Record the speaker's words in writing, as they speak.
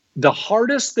The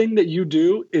hardest thing that you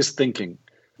do is thinking.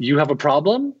 You have a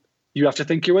problem, you have to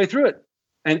think your way through it.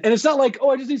 And it's not like, oh,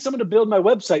 I just need someone to build my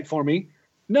website for me.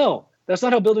 No, that's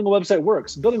not how building a website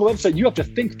works. Building a website, you have to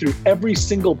think through every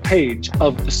single page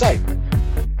of the site.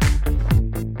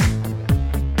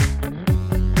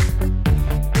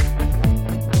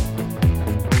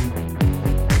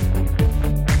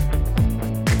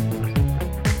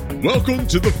 Welcome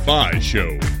to The Fi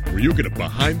Show, where you get a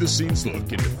behind-the-scenes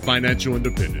look into financial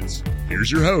independence.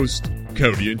 Here's your host,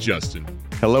 Cody and Justin.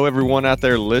 Hello, everyone out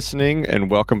there listening,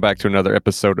 and welcome back to another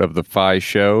episode of The Fi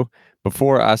Show.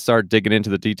 Before I start digging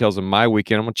into the details of my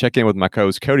weekend, I'm going to check in with my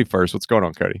co-host, Cody, first. What's going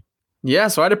on, Cody? Yeah,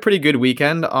 so I had a pretty good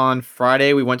weekend. On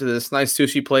Friday, we went to this nice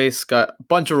sushi place, got a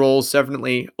bunch of rolls,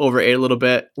 definitely overate a little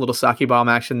bit, a little sake bomb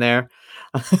action there.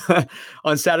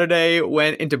 On Saturday,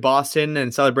 went into Boston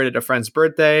and celebrated a friend's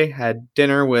birthday, had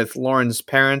dinner with Lauren's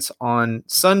parents on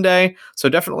Sunday. So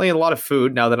definitely a lot of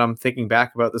food now that I'm thinking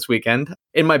back about this weekend.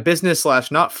 In my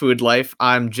business/not food life,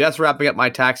 I'm just wrapping up my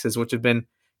taxes, which have been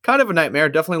kind of a nightmare.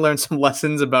 Definitely learned some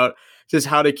lessons about just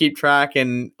how to keep track,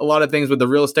 and a lot of things with the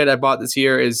real estate I bought this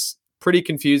year is pretty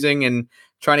confusing, and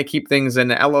trying to keep things in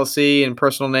LLC and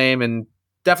personal name, and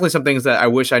definitely some things that I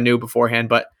wish I knew beforehand,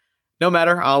 but no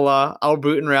matter, I'll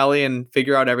boot and rally and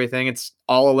figure out everything. It's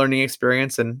all a learning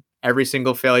experience, and every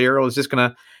single failure was just going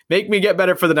to make me get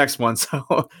better for the next one.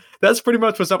 So that's pretty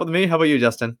much what's up with me. How about you,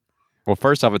 Justin? Well,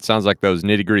 first off, it sounds like those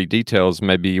nitty-gritty details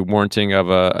may be warranting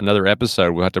of another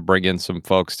episode. We'll have to bring in some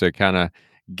folks to kind of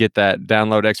get that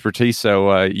download expertise,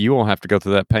 so you won't have to go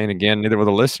through that pain again, neither will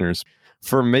the listeners.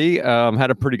 For me,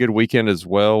 had a pretty good weekend as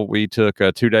well. We took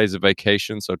 2 days of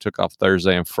vacation, so took off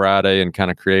Thursday and Friday and kind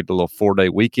of created a little 4-day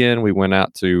weekend. We went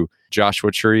out to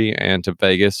Joshua Tree and to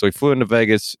Vegas. So we flew into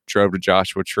Vegas, drove to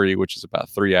Joshua Tree, which is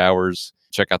about 3 hours.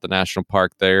 Check out the national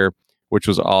park there, which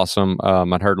was awesome.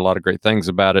 I'd heard a lot of great things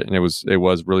about it, and it was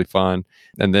really fun.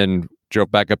 And then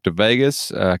drove back up to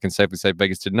Vegas. I can safely say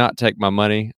Vegas did not take my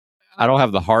money. I don't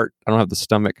have the heart. I don't have the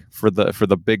stomach for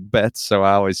the big bets. So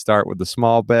I always start with the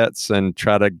small bets and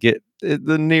try to get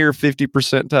the near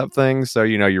 50% type things. So,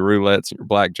 you know, your roulettes and your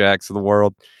blackjacks of the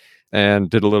world, and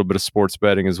did a little bit of sports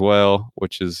betting as well,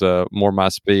 which is more my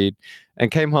speed, and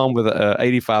came home with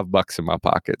 $85 in my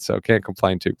pocket. So can't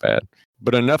complain too bad.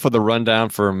 But enough of the rundown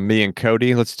for me and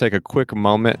Cody. Let's take a quick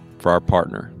moment for our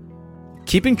partner.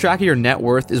 Keeping track of your net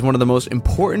worth is one of the most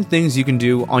important things you can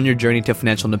do on your journey to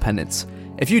financial independence.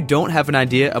 If you don't have an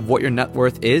idea of what your net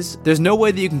worth is, there's no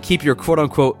way that you can keep your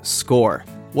quote-unquote score.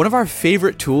 One of our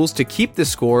favorite tools to keep this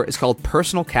score is called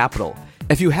Personal Capital.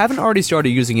 If you haven't already started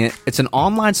using it, it's an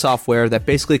online software that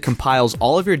basically compiles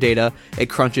all of your data,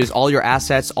 it crunches all your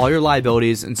assets, all your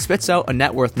liabilities, and spits out a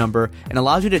net worth number and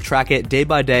allows you to track it day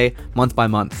by day, month by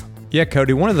month. Yeah,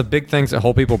 Cody, one of the big things that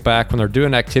hold people back when they're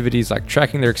doing activities like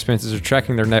tracking their expenses or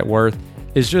tracking their net worth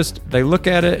is just they look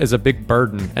at it as a big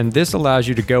burden. And this allows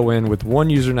you to go in with one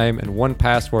username and one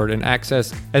password and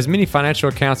access as many financial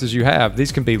accounts as you have.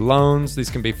 These can be loans, these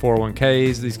can be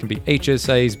 401ks, these can be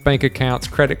HSAs, bank accounts,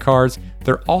 credit cards.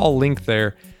 They're all linked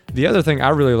there. The other thing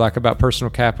I really like about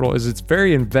Personal Capital is it's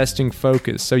very investing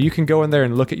focused. So you can go in there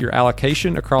and look at your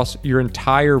allocation across your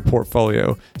entire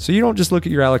portfolio. So you don't just look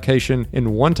at your allocation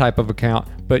in one type of account,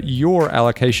 but your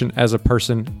allocation as a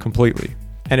person completely.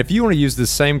 And if you want to use the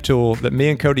same tool that me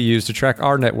and Cody use to track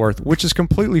our net worth, which is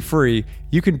completely free,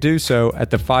 you can do so at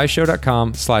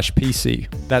thefishow.com/PC.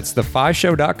 That's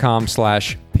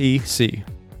thefishow.com/PC.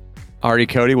 Alrighty,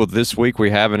 Cody. Well, this week we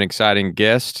have an exciting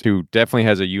guest who definitely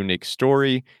has a unique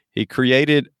story. He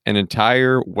created an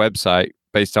entire website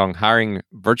based on hiring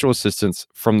virtual assistants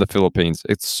from the Philippines.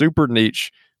 It's super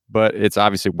niche, but it's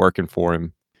obviously working for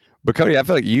him. But Cody, I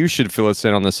feel like you should fill us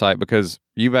in on the site because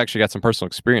you've actually got some personal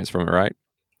experience from it, right?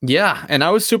 Yeah, and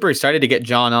I was super excited to get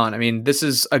John on. I mean, this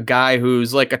is a guy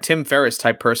who's like a Tim Ferriss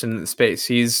type person in the space.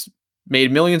 He's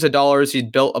made millions of dollars. He's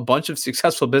built a bunch of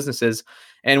successful businesses.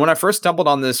 And when I first stumbled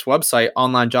on this website,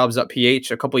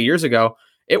 onlinejobs.ph, a couple of years ago,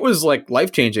 it was like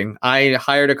life-changing. I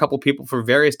hired a couple people for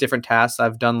various different tasks.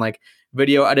 I've done like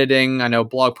video editing. I know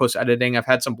blog post editing. I've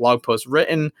had some blog posts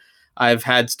written. I've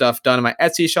had stuff done in my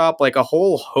Etsy shop, like a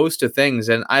whole host of things.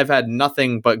 And I've had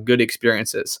nothing but good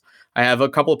experiences. I have a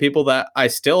couple of people that I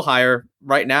still hire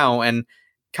right now, and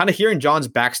kind of hearing John's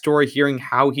backstory, hearing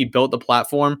how he built the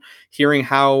platform, hearing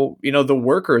how, the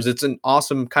workers, it's an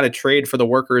awesome kind of trade for the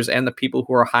workers and the people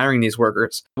who are hiring these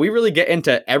workers. We really get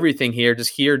into everything here,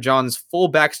 just hear John's full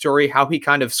backstory, how he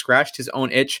kind of scratched his own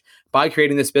itch by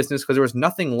creating this business because there was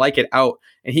nothing like it out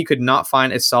and he could not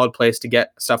find a solid place to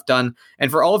get stuff done. And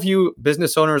for all of you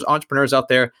business owners, entrepreneurs out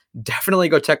there, definitely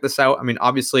go check this out. I mean,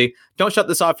 obviously, don't shut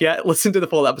this off yet. Listen to the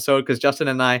full episode because Justin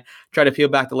and I try to peel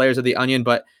back the layers of the onion,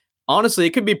 but honestly,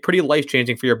 it could be pretty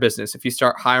life-changing for your business if you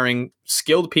start hiring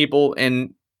skilled people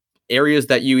in areas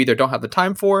that you either don't have the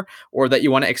time for or that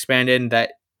you want to expand in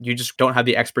that you just don't have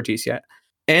the expertise yet.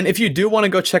 And if you do want to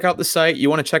go check out the site, you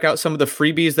want to check out some of the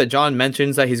freebies that John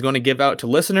mentions that he's going to give out to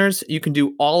listeners, you can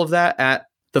do all of that at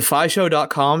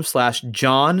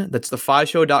thefishow.com/John. That's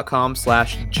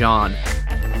thefishow.com/John.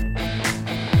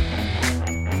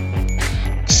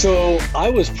 So I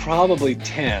was probably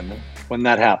 10 when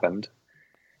that happened.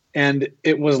 And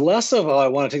it was less of, I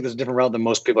want to take this a different route than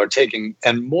most people are taking,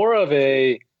 and more of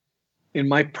in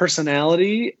my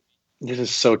personality, this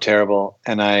is so terrible.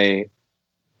 And I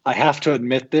have to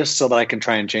admit this so that I can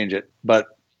try and change it. But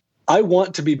I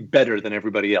want to be better than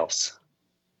everybody else,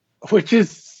 which is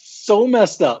so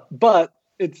messed up. But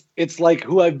it's like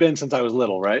who I've been since I was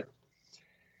little, right?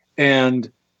 And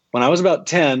when I was about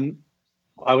 10,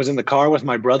 I was in the car with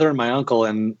my brother and my uncle,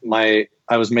 and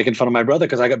I was making fun of my brother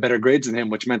because I got better grades than him,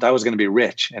 which meant I was going to be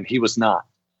rich and he was not.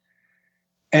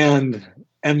 And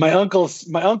my uncle,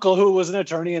 who was an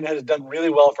attorney and had done really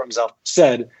well for himself,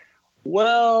 said,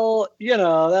 well,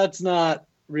 that's not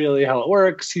really how it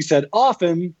works. He said,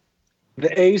 often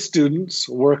the A students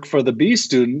work for the B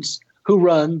students who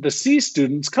run the C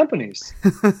students' companies.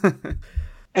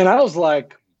 And I was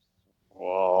like,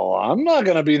 well, I'm not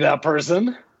going to be that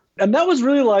person. And that was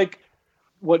really like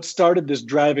what started this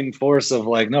driving force of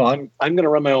like, no, I'm going to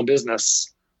run my own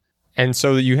business. And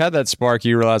so you had that spark,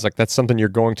 you realized like that's something you're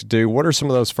going to do. What are some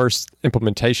of those first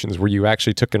implementations where you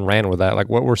actually took and ran with that? Like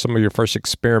what were some of your first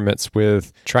experiments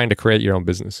with trying to create your own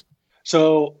business?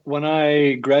 So when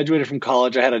I graduated from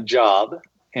college, I had a job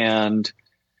and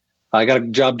I got a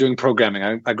job doing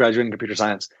programming. I graduated in computer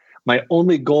science. My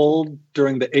only goal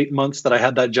during the 8 months that I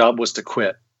had that job was to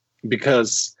quit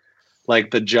because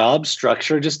like the job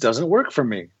structure just doesn't work for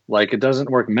me. Like it doesn't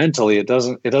work mentally.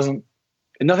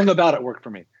 Nothing about it worked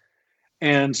for me.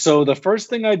 And so the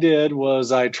first thing I did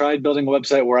was I tried building a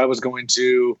website where I was going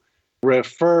to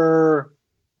refer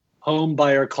home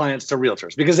buyer clients to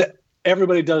realtors because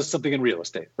everybody does something in real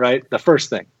estate, right? The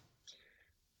first thing,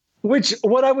 which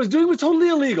what I was doing was totally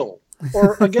illegal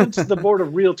or against the board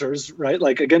of realtors, right?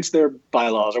 Like against their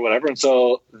bylaws or whatever. And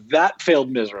so that failed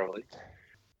miserably.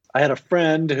 I had a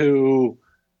friend who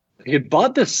he had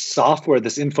bought this software,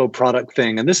 this info product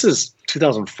thing, and this is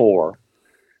 2004.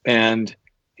 And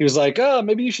he was like, oh,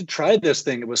 maybe you should try this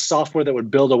thing. It was software that would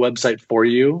build a website for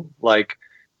you. Like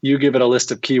you give it a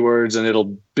list of keywords and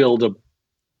it'll build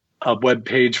a web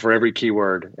page for every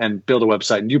keyword and build a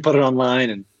website. And you put it online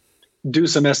and do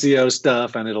some SEO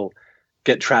stuff and it'll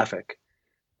get traffic.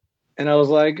 And I was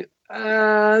like,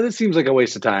 this seems like a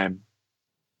waste of time.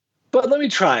 But let me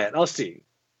try it. I'll see.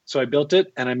 So I built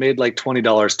it and I made like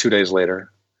 $20 2 days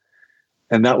later.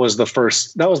 And that was the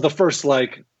first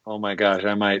like, oh my gosh,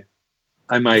 I might,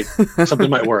 something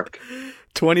might work.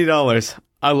 $20.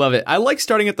 I love it. I like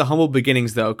starting at the humble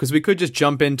beginnings though, because we could just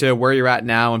jump into where you're at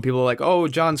now and people are like, oh,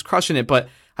 John's crushing it. But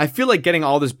I feel like getting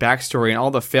all this backstory and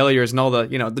all the failures and all the,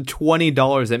 the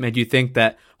 $20 that made you think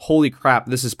that, holy crap,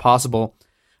 this is possible.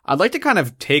 I'd like to kind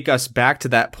of take us back to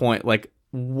that point. Like,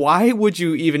 why would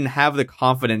you even have the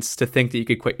confidence to think that you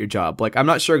could quit your job? Like, I'm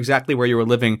not sure exactly where you were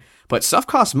living, but stuff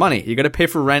costs money. You got to pay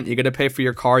for rent. You got to pay for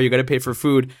your car. You got to pay for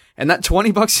food. And that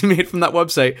 $20 you made from that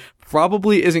website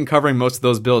probably isn't covering most of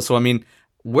those bills. So, I mean,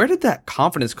 where did that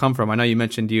confidence come from? I know you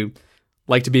mentioned you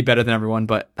like to be better than everyone,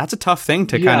 but that's a tough thing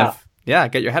to kind of,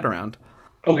 get your head around.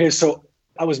 Okay. So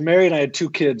I was married and I had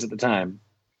 2 kids at the time.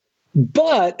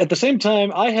 But at the same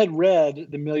time, I had read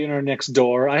The Millionaire Next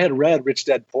Door. I had read Rich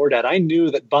Dad Poor Dad. I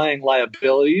knew that buying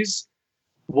liabilities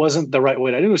wasn't the right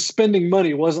way. I knew spending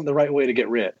money wasn't the right way to get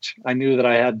rich. I knew that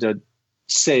I had to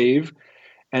save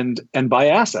and buy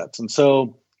assets. And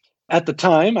so at the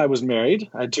time I was married.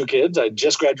 I had 2 kids. I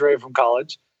just graduated from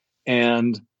college.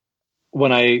 And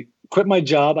when I quit my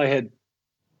job, I had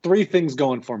 3 things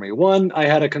going for me. One, I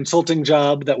had a consulting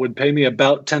job that would pay me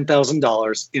about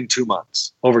 $10,000 in 2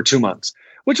 months, over 2 months,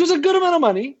 which was a good amount of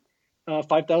money,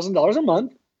 $5,000 a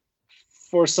month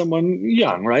for someone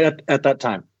young, right, at that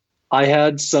time. I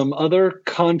had some other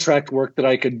contract work that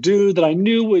I could do that I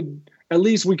knew would, at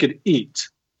least we could eat,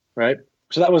 right?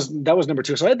 So that was number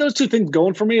 2. So I had those 2 things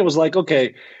going for me. It was like,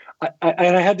 okay,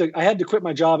 I had to quit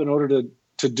my job in order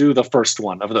to do the first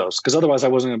one of those, because otherwise I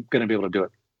wasn't going to be able to do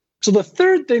it. So the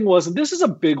third thing was, and this is a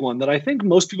big one that I think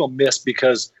most people miss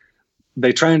because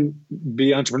they try and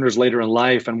be entrepreneurs later in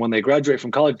life. And when they graduate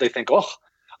from college, they think, oh,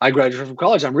 I graduated from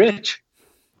college, I'm rich.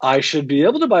 I should be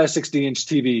able to buy a 60-inch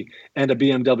TV and a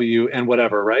BMW and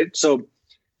whatever, right? So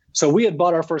we had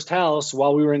bought our first house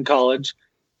while we were in college.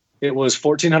 It was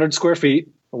 1,400 square feet.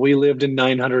 We lived in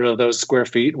 900 of those square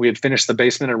feet. We had finished the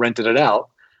basement and rented it out.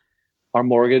 Our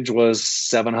mortgage was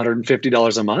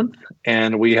 $750 a month,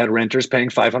 and we had renters paying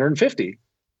 $550.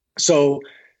 So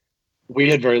we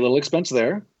had very little expense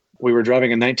there. We were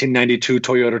driving a 1992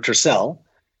 Toyota Tercel,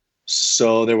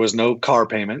 so there was no car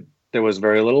payment. There was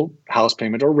very little house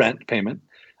payment or rent payment.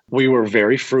 We were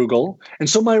very frugal. And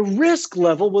so my risk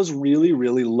level was really,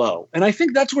 really low. And I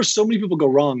think that's where so many people go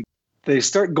wrong. They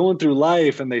start going through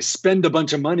life and they spend a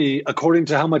bunch of money according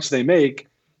to how much they make.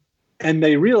 And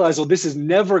they realize, well, this is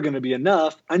never going to be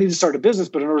enough. I need to start a business,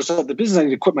 but in order to start the business, I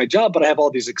need to quit my job, but I have all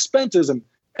these expenses. And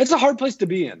it's a hard place to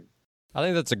be in. I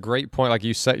think that's a great point. Like,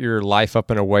 you set your life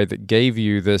up in a way that gave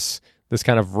you this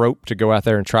kind of rope to go out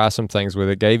there and try some things with.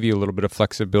 It gave you a little bit of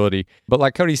flexibility. But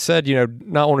like Cody said,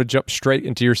 not want to jump straight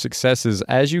into your successes.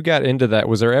 As you got into that,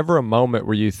 was there ever a moment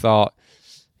where you thought,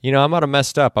 I might have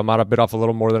messed up. I might have bit off a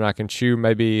little more than I can chew.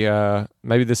 Maybe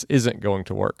this isn't going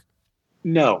to work?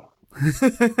 No. Hey,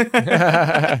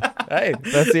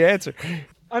 that's the answer.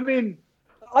 I mean,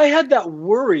 I had that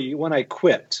worry when I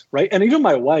quit, right? And even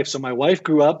my wife. So my wife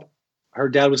grew up, her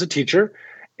dad was a teacher,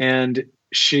 and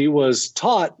she was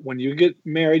taught when you get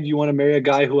married, you want to marry a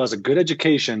guy who has a good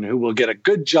education, who will get a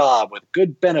good job with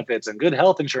good benefits and good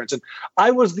health insurance. And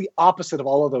I was the opposite of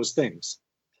all of those things.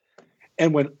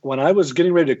 And when I was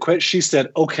getting ready to quit, she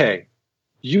said, okay,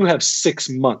 you have 6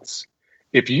 months.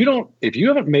 If you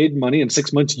haven't made money in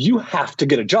 6 months, you have to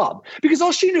get a job. Because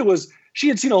all she knew was she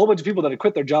had seen a whole bunch of people that had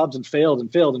quit their jobs and failed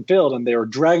and failed and failed. And they were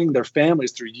dragging their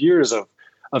families through years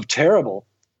of terrible.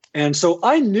 And so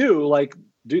I knew, like,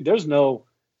 dude,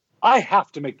 I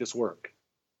have to make this work.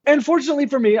 And fortunately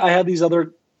for me, I had these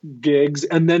other gigs.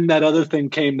 And then that other thing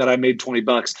came that I made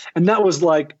 $20. And that was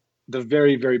like the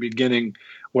very, very beginning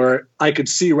where I could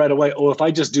see right away, oh, if I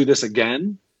just do this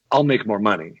again, I'll make more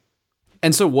money.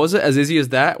 And so was it as easy as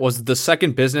that? Was the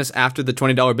second business after the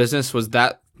 $20 business, was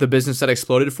that the business that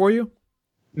exploded for you?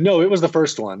 No, it was the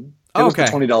first one. It was the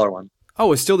 $20 one.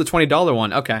 Oh, it's still the $20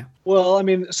 one. Okay. Well, I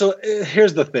mean, so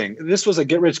here's the thing. This was a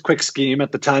get-rich-quick scheme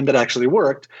at the time that actually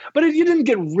worked, but you didn't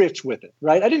get rich with it,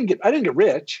 right? I didn't get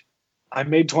rich. I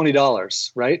made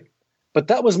 $20, right? But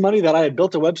that was money that I had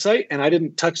built a website, and I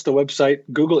didn't touch the website.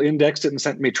 Google indexed it and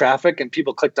sent me traffic, and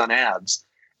people clicked on ads.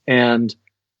 And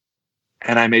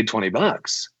I made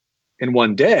 $20 in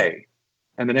one day.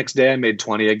 And the next day I made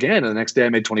 20 again. And the next day I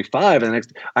made 25. And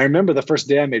I remember the first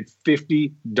day I made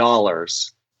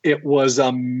 $50. It was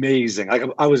amazing.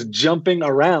 I was jumping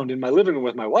around in my living room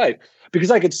with my wife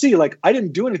because I could see, like, I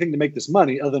didn't do anything to make this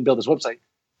money other than build this website.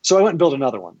 So I went and built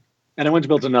another one. And I went to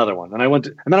build another one. And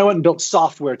then I went and built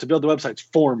software to build the websites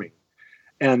for me.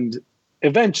 And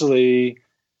eventually,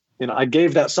 I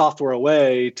gave that software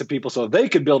away to people so they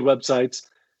could build websites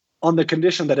on the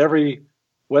condition that every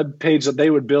web page that they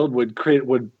would build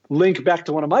would link back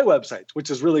to one of my websites,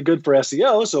 which is really good for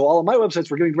SEO. So all of my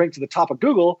websites were getting ranked to the top of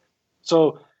Google.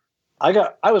 So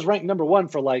I was ranked number one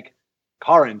for, like,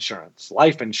 car insurance,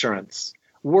 life insurance,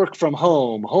 work from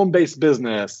home, home-based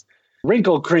business,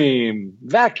 wrinkle cream,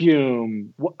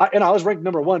 vacuum. And I was ranked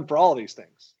number one for all these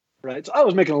things, right? So I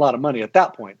was making a lot of money at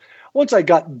that point once I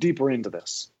got deeper into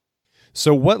this.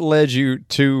 So what led you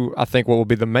to, I think, what will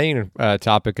be the main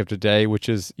topic of today, which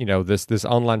is, this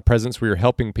online presence where you're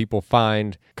helping people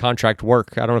find contract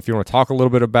work. I don't know if you want to talk a little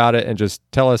bit about it and just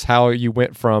tell us how you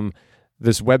went from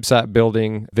this website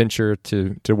building venture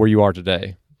to where you are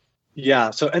today. Yeah.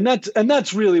 So, and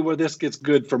that's really where this gets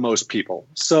good for most people.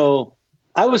 So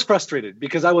I was frustrated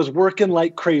because I was working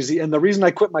like crazy. And the reason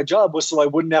I quit my job was so I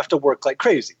wouldn't have to work like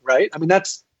crazy. Right. I mean,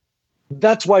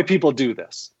 that's why people do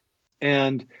this.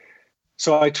 And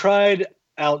so I tried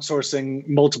outsourcing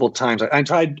multiple times. I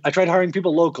tried hiring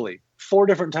people locally. 4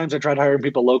 different times I tried hiring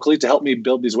people locally to help me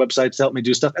build these websites, to help me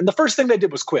do stuff. And the first thing they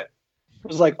did was quit. It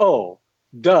was like, oh,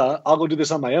 duh, I'll go do this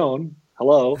on my own.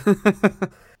 Hello.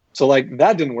 So, like,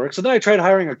 that didn't work. So then I tried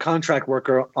hiring a contract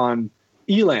worker on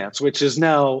Elance, which is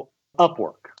now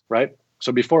Upwork, right?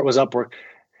 So before it was Upwork.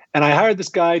 And I hired this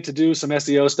guy to do some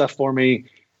SEO stuff for me.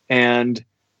 And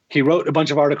he wrote a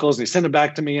bunch of articles and he sent them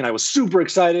back to me. And I was super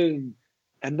excited.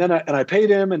 And then I paid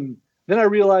him. And then I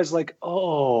realized, like,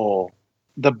 oh,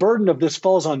 the burden of this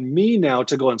falls on me now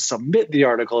to go and submit the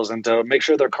articles and to make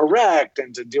sure they're correct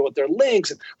and to deal with their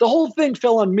links. The whole thing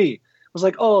fell on me. It was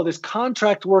like, oh, this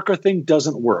contract worker thing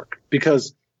doesn't work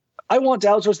because I want to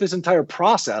outsource this entire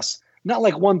process, not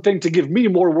like one thing to give me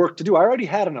more work to do. I already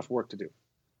had enough work to do.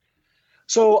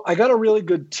 So I got a really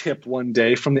good tip one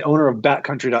day from the owner of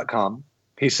backcountry.com.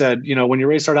 He said, when you're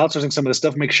ready to start outsourcing some of this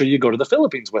stuff, make sure you go to the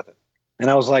Philippines with it. And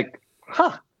I was like,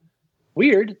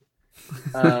 weird.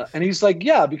 And he's like,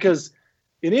 yeah, because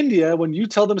in India, when you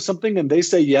tell them something and they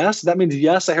say yes, that means,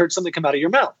 yes, I heard something come out of your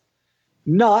mouth.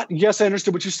 Not, yes, I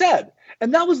understood what you said.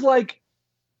 And that was like,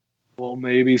 well,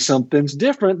 maybe something's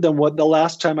different than what the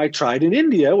last time I tried in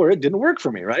India where it didn't work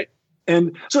for me, right?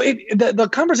 And so the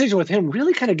conversation with him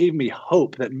really kind of gave me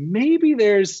hope that maybe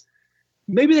there's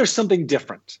something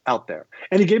different out there.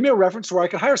 And he gave me a reference where I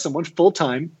could hire someone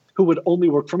full-time who would only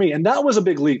work for me. And that was a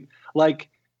big leap. Like,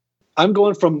 I'm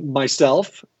going from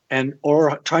myself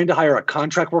or trying to hire a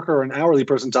contract worker or an hourly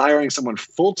person to hiring someone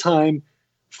full-time,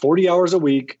 40 hours a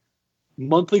week,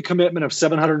 monthly commitment of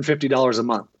 $750 a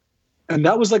month. And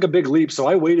that was like a big leap. So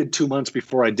I waited 2 months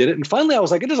before I did it. And finally I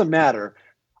was like, it doesn't matter.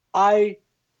 I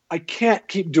can't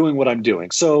keep doing what I'm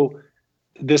doing. So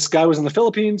this guy was in the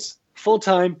Philippines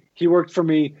full-time. He worked for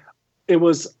me. It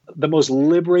was the most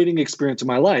liberating experience of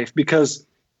my life because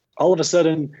all of a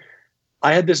sudden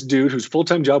I had this dude whose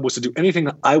full-time job was to do anything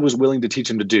that I was willing to teach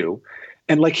him to do.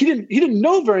 And like, he didn't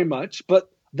know very much,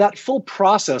 but that full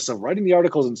process of writing the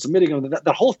articles and submitting them,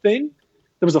 that whole thing,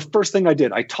 that was the first thing I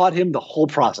did. I taught him the whole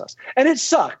process and it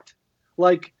sucked.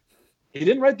 Like, he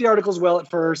didn't write the articles well at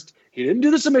first. He didn't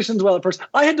do the submissions well at first.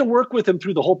 I had to work with him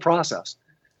through the whole process,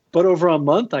 but over a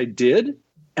month I did,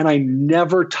 and I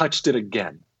never touched it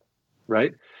again.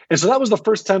 Right. And so that was the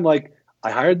first time, like,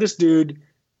 I hired this dude.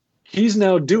 He's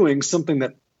now doing something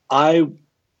that I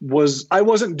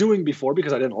wasn't doing before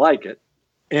because I didn't like it.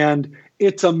 And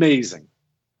it's amazing.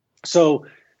 So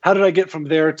how did I get from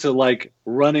there to like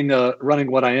running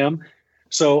what I am?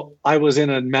 So I was in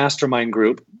a mastermind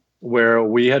group where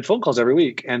we had phone calls every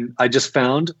week. And I just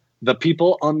found the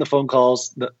people on the phone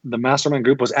calls, the mastermind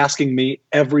group was asking me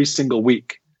every single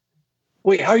week,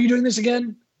 wait, how are you doing this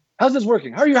again? How's this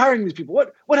working? How are you hiring these people?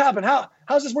 What happened?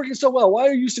 How's this working so well? Why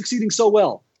are you succeeding so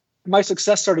well? My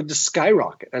success started to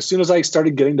skyrocket as soon as I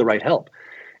started getting the right help.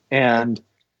 And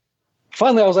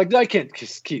finally I was like, I can't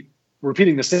just keep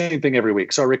repeating the same thing every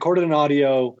week. So I recorded an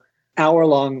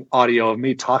hour-long audio of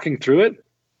me talking through it,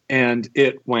 and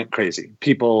it went crazy.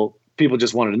 People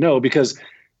just wanted to know because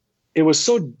it was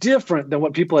so different than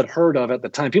what people had heard of at the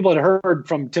time. People had heard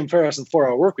from Tim Ferriss and the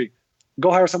 4-Hour Workweek. Go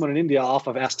hire someone in India off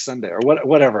of Ask Sunday or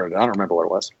whatever. I don't remember what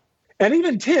it was. And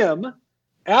even Tim,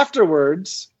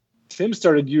 afterwards, Tim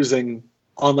started using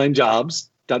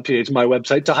onlinejobs.ph, my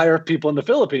website, to hire people in the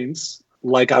Philippines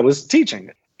like I was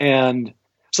teaching. And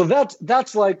so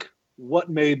that's like what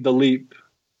made the leap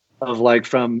of like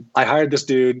from I hired this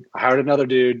dude, I hired another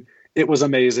dude. It was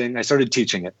amazing. I started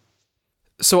teaching it.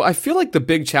 So I feel like the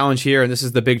big challenge here, and this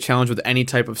is the big challenge with any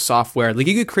type of software, like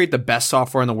you could create the best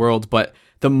software in the world, but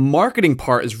the marketing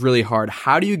part is really hard.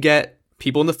 How do you get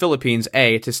people in the Philippines,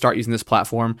 A, to start using this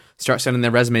platform, start sending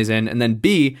their resumes in, and then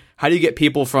B, how do you get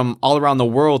people from all around the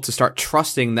world to start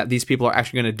trusting that these people are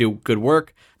actually going to do good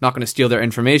work, not going to steal their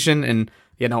information, and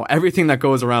everything that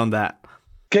goes around that?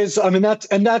 Okay, so I mean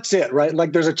that's it, right?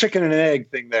 Like there's a chicken and an egg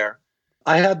thing there.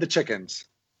 I had the chickens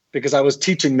because I was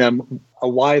teaching them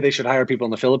why they should hire people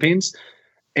in the Philippines,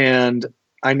 and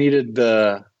I needed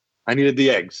the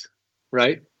eggs,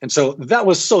 right? And so that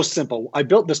was so simple. I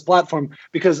built this platform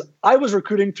because I was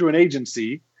recruiting through an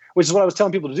agency, which is what I was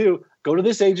telling people to do. Go to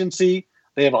this agency.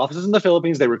 They have offices in the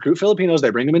Philippines. They recruit Filipinos. They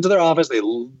bring them into their office.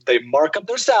 They mark up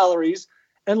their salaries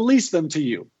and lease them to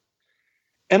you.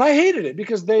 And I hated it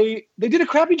because they did a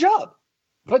crappy job,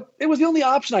 but it was the only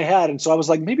option I had. And so I was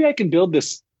like, maybe I can build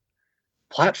this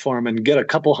platform and get a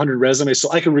couple hundred resumes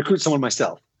so I can recruit someone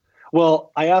myself.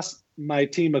 Well, I asked my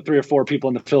team of 3 or 4 people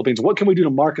in the Philippines, what can we do to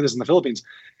market this in the Philippines?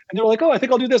 And they were like, oh, I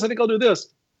think I'll do this. I think I'll do this.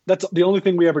 That's the only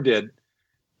thing we ever did.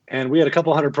 And we had a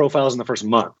couple hundred profiles in the first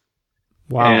month.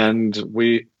 Wow. And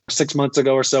 6 months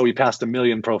ago or so, we passed 1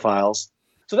 million profiles.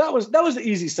 So that was the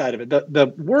easy side of it.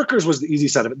 The workers was the easy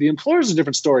side of it. The employers is a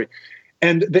different story.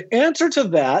 And the answer to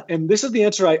that, and this is the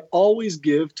answer I always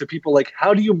give to people, like,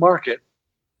 how do you market?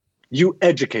 You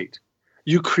educate.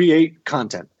 You create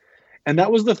content. And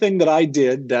that was the thing that I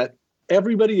did that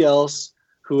everybody else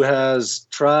who has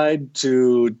tried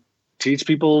to teach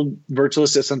people virtual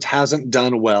assistants hasn't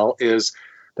done well is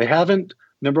they haven't,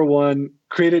 number one,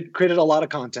 created a lot of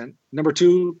content. Number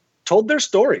two, told their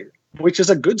story, which is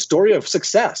a good story of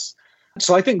success.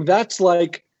 So I think that's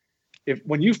like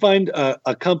when you find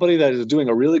a company that is doing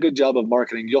a really good job of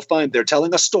marketing, you'll find they're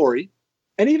telling a story.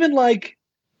 And even like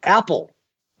Apple,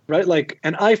 right? Like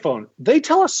an iPhone, they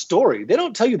tell a story. They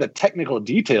don't tell you the technical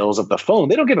details of the phone.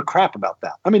 They don't give a crap about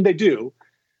that. I mean, they do,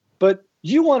 but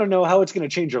you want to know how it's going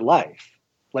to change your life.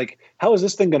 Like, how is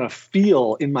this thing going to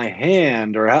feel in my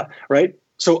hand, or how, right?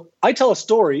 So I tell a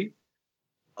story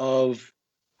of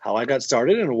how I got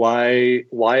started and why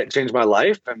it changed my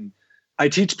life. And I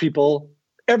teach people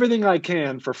everything I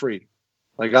can for free.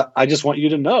 Like, I just want you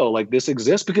to know, like, this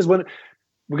exists, because when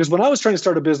I was trying to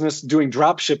start a business doing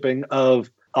drop shipping of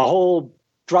a whole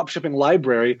drop shipping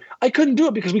library, I couldn't do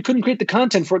it because we couldn't create the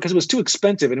content for it because it was too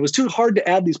expensive and it was too hard to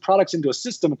add these products into a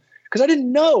system, because I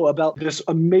didn't know about this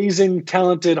amazing,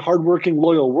 talented, hardworking,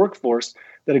 loyal workforce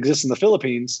that exists in the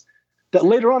Philippines. That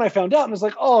later on I found out and was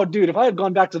like, oh, dude, if I had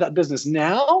gone back to that business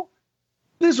now,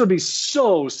 this would be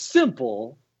so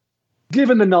simple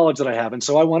given the knowledge that I have. And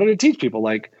so I wanted to teach people,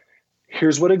 like,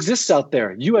 here's what exists out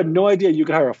there. You had no idea you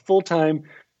could hire a full-time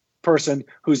person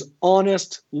who's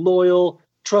honest, loyal,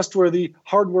 trustworthy,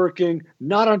 hardworking,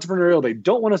 not entrepreneurial. They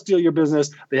don't want to steal your business.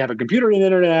 They have a computer and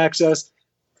internet access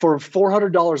for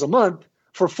 $400 a month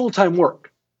for full-time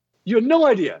work. You had no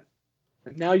idea.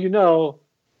 And now you know,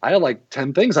 I have like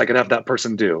 10 things I could have that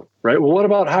person do, right? Well, what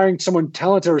about hiring someone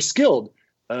talented or skilled?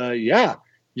 Yeah,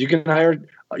 you can hire,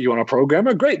 you want a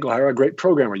programmer? Great, go hire a great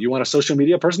programmer. You want a social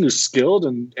media person who's skilled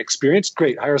and experienced?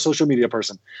 Great, hire a social media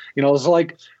person. You know, it's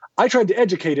like, I tried to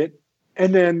educate it,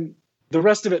 and then the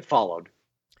rest of it followed.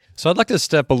 So I'd like to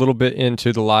step a little bit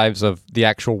into the lives of the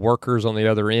actual workers on the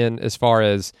other end, as far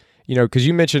as, you know, because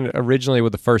you mentioned originally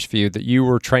with the first few that you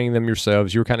were training them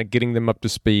yourselves, you were kind of getting them up to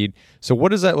speed. So what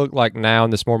does that look like now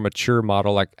in this more mature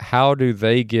model? Like, how do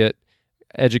they get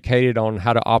educated on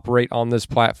how to operate on this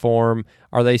platform?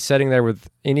 Are they sitting there with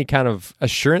any kind of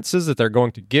assurances that they're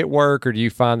going to get work, or do you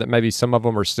find that maybe some of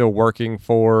them are still working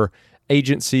for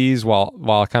agencies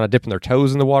while kind of dipping their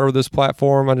toes in the water with this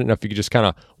platform? I don't know if you could just kind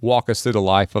of walk us through the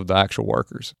life of the actual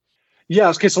workers. Yeah,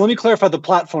 okay, so let me clarify the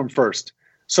platform first.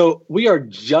 So we are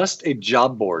just a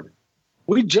job board.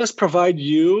 We just provide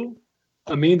you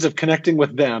a means of connecting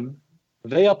with them.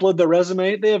 They upload their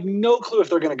resume. They have no clue if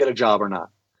they're going to get a job or not.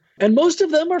 And most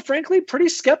of them are, frankly, pretty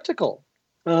skeptical.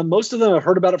 Most of them have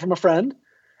heard about it from a friend,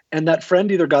 and that friend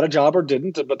either got a job or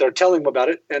didn't, but they're telling them about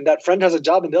it. And that friend has a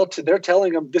job, and they're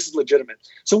telling them this is legitimate.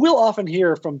 So we'll often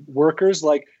hear from workers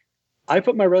like, I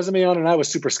put my resume on and I was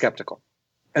super skeptical.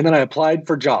 And then I applied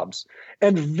for jobs.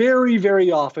 And very,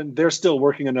 very often, they're still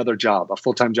working another job, a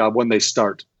full-time job when they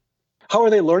start. How are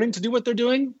they learning to do what they're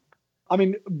doing? I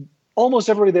mean, almost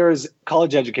everybody there is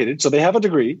college educated, so they have a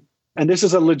degree. And this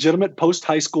is a legitimate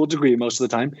post-high school degree most of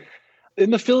the time.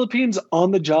 In the Philippines,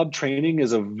 on-the-job training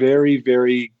is a very,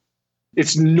 very,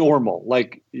 it's normal.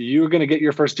 Like, you're going to get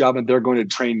your first job and they're going to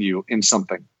train you in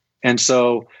something. And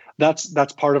so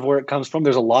that's part of where it comes from.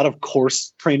 There's a lot of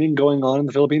course training going on in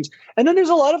the Philippines. And then there's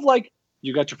a lot of, like,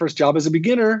 you got your first job as a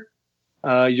beginner.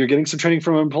 You're getting some training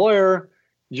from an employer.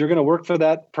 You're going to work for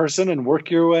that person and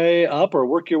work your way up or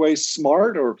work your way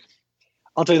smart. Or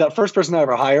I'll tell you, that first person I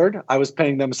ever hired, I was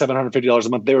paying them $750 a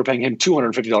month. They were paying him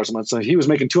 $250 a month. So he was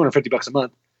making $250 a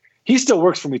month. He still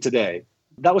works for me today.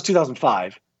 That was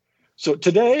 2005. So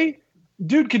today,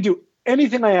 dude can do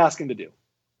anything I ask him to do,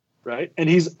 right? And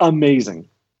he's amazing.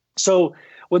 So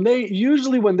when they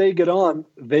get on,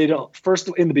 they don't, first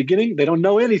in the beginning, they don't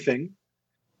know anything.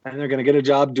 And they're going to get a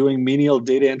job doing menial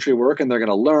data entry work, and they're going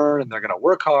to learn and they're going to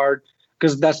work hard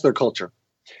because that's their culture.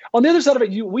 On the other side of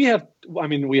it, we have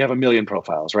a million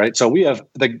profiles, right? So we have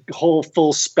the whole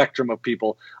full spectrum of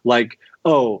people like,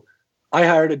 oh, I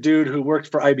hired a dude who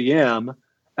worked for IBM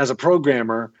as a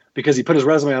programmer because he put his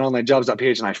resume on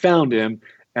onlinejobs.ph and I found him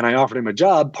and I offered him a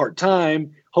job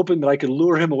part-time, hoping that I could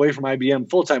lure him away from IBM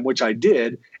full-time, which I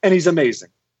did. And he's amazing,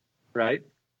 right?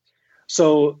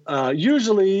 So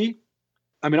usually,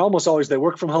 almost always they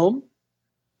work from home.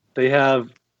 They have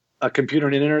a computer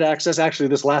and internet access. Actually,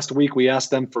 this last week, we asked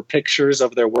them for pictures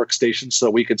of their workstations so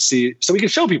we could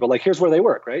show people, like, here's where they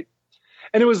work, right?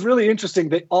 And it was really interesting.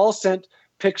 They all sent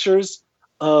pictures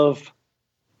of,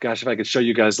 gosh, if I could show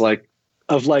you guys,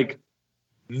 of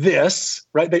this,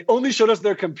 right? They only showed us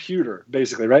their computer,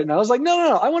 basically, right? And I was like,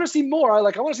 no, I want to see more. I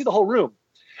want to see the whole room.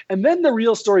 And then the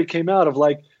real story came out of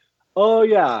like, oh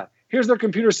yeah, here's their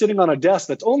computer sitting on a desk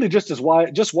that's only just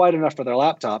wide enough for their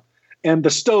laptop, and the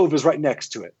stove is right next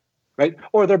to it, right?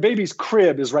 Or their baby's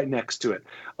crib is right next to it,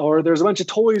 or there's a bunch of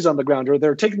toys on the ground, or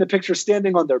they're taking the picture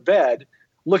standing on their bed,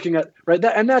 looking at right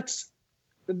that, and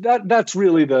that's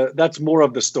really that's more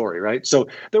of the story, right? So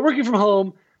they're working from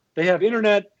home, they have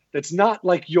internet, that's not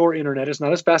like your internet. It's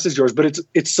not as fast as yours, but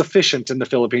it's sufficient in the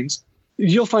Philippines.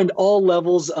 You'll find all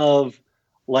levels of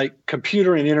like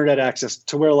computer and internet access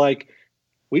to where like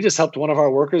we just helped one of our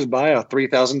workers buy a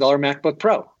 $3,000 MacBook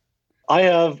Pro. I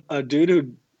have a dude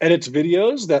who edits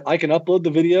videos that I can upload the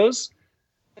videos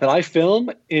that I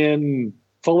film in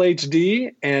full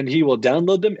HD, and he will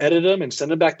download them, edit them, and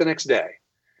send them back the next day.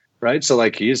 Right? So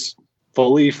like he's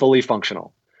fully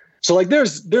functional. So like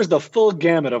there's the full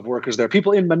gamut of workers there.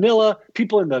 People in Manila,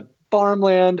 people in the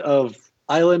farmland of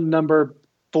island number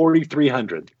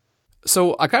 4,300.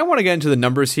 So I kind of want to get into the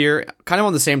numbers here, kind of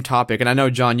on the same topic. And I know,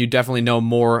 John, you definitely know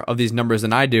more of these numbers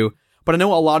than I do. But I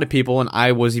know a lot of people, and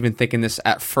I was even thinking this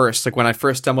at first, like when I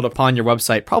first stumbled upon your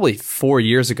website probably 4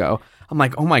 years ago, I'm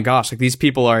like, oh my gosh, like these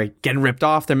people are getting ripped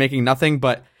off. They're making nothing.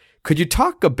 But could you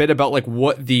talk a bit about like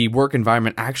what the work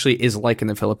environment actually is like in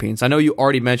the Philippines? I know you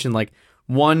already mentioned like,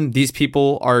 one, these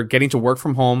people are getting to work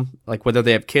from home, like whether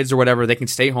they have kids or whatever, they can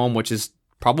stay home, which is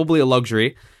probably a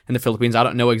luxury in the Philippines. I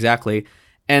don't know exactly.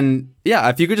 And yeah,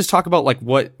 if you could just talk about like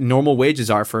what normal wages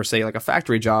are for, say, like a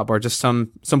factory job or just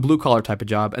some blue collar type of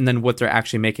job, and then what they're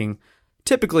actually making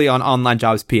typically on online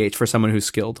jobs PH for someone who's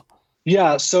skilled.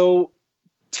 Yeah. So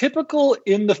typical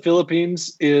in the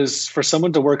Philippines is for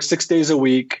someone to work 6 days a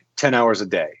week, 10 hours a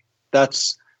day.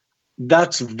 That's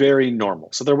very normal.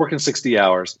 So they're working 60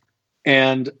 hours.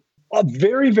 And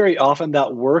very, very often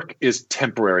that work is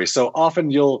temporary. So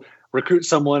often you'll recruit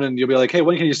someone and you'll be like, hey,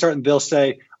 when can you start? And they'll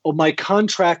say, oh, my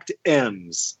contract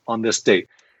ends on this date.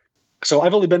 So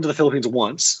I've only been to the Philippines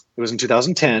once. It was in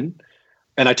 2010.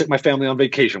 And I took my family on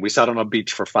vacation. We sat on a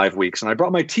beach for 5 weeks. And I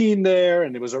brought my team there,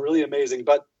 and it was really amazing.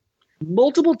 But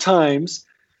multiple times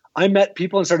I met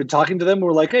people and started talking to them. And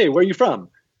we're like, hey, where are you from?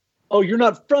 Oh, you're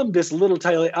not from this little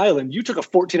tiny island. You took a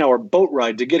 14-hour boat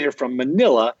ride to get here from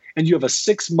Manila, and you have a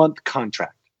 6-month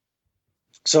contract.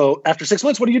 So after 6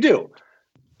 months, what do you do?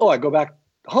 Oh, I go back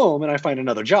home and I find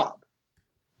another job.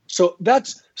 So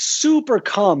that's super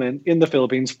common in the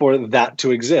Philippines for that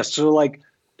to exist. So like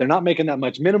they're not making that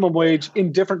much. Minimum wage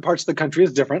in different parts of the country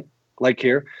is different. Like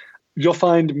here, you'll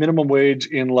find minimum wage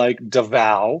in like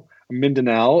Davao,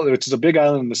 Mindanao, which is a big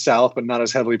island in the south, but not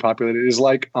as heavily populated, is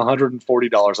like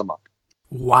 $140 a month.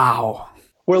 Wow.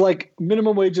 Where like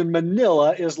minimum wage in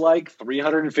Manila is like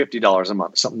 $350 a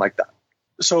month, something like that.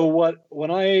 So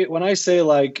when I say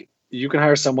like you can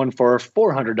hire someone for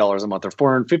 $400 a month or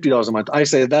 $450 a month, I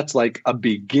say that's like a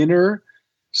beginner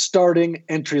starting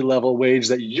entry level wage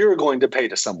that you're going to pay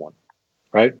to someone,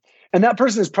 right? And that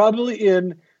person is probably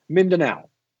in Mindanao.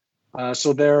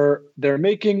 So they're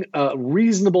making a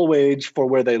reasonable wage for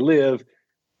where they live.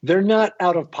 They're not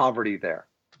out of poverty there,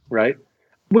 right?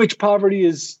 Which poverty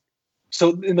is,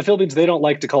 so in the Philippines, they don't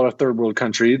like to call it a third world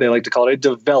country. They like to call it a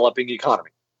developing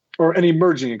economy or an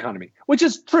emerging economy, which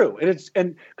is true.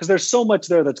 And because there's so much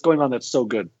there that's going on that's so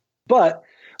good. But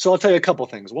so I'll tell you a couple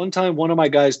things. One time, one of my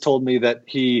guys told me that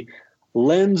he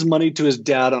lends money to his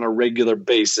dad on a regular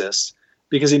basis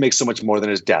because he makes so much more than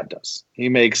his dad does. He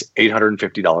makes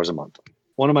 $850 a month.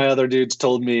 One of my other dudes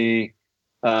told me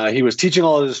he was teaching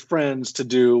all of his friends to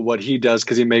do what he does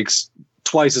because he makes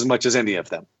twice as much as any of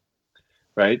them,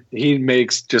 right? He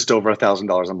makes just over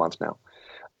 $1,000 a month now.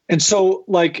 And so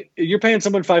like you're paying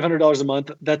someone $500 a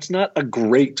month. That's not a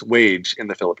great wage in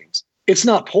the Philippines. It's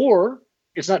not poor.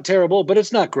 It's not terrible, but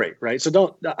it's not great, right?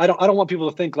 So I don't want people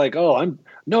to think like, oh,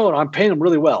 I'm paying them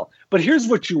really well. But here's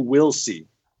what you will see.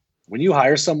 When you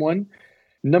hire someone,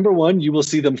 number one, you will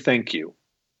see them thank you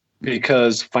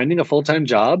because finding a full-time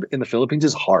job in the Philippines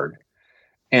is hard.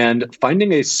 And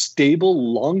finding a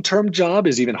stable long-term job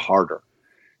is even harder.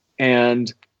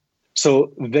 And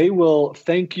so they will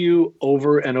thank you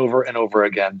over and over and over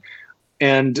again.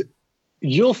 And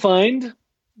you'll find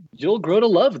you'll grow to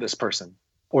love this person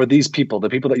or these people, the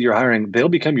people that you're hiring. They'll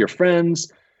become your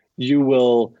friends. You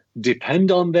will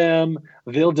depend on them.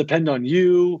 They'll depend on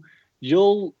you.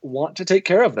 You'll want to take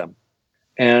care of them.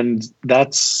 And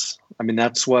that's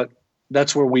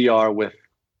where we are with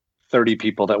 30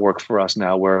 people that work for us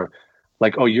now. We're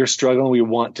like, oh, you're struggling. We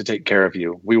want to take care of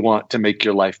you. We want to make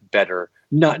your life better,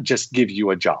 not just give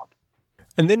you a job.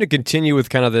 And then to continue with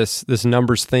kind of this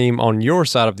numbers theme on your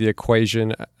side of the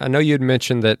equation, I know you had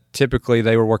mentioned that typically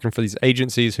they were working for these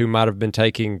agencies who might have been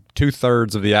taking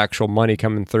 2/3 of the actual money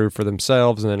coming through for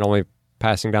themselves and then only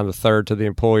passing down the third to the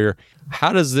employer.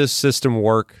 How does this system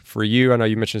work for you? I know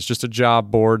you mentioned it's just a job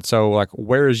board. So like,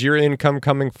 where is your income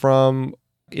coming from?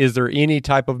 Is there any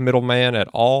type of middleman at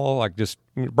all? Like just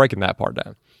breaking that part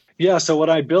down. Yeah. So when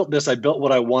I built this, I built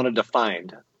what I wanted to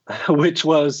find, which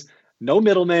was no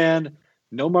middleman,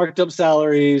 no marked up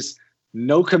salaries,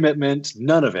 no commitment,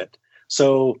 none of it.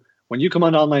 So when you come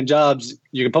on online jobs,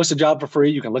 you can post a job for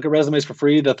free. You can look at resumes for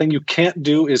free. The thing you can't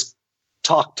do is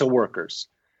talk to workers.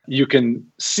 You can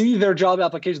see their job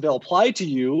application. They'll apply to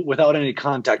you without any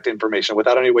contact information,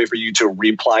 without any way for you to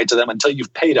reply to them until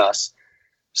you've paid us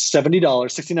 $70,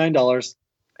 $69.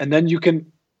 And then you can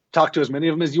talk to as many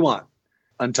of them as you want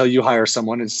until you hire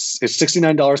someone. It's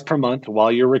 $69 per month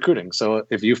while you're recruiting. So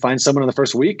if you find someone in the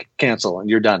first week, cancel and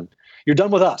you're done. You're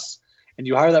done with us. And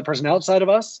you hire that person outside of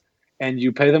us and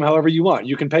you pay them however you want.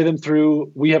 You can pay them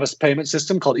through, we have a payment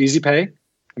system called Easy Pay. It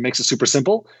makes it super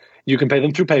simple. You can pay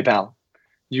them through PayPal.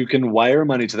 You can wire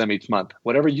money to them each month.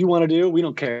 Whatever you want to do, we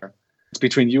don't care. It's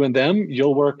between you and them. You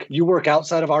work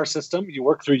outside of our system. You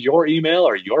work through your email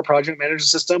or your project manager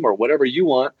system or whatever you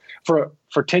want. For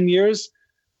 10 years,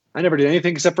 I never did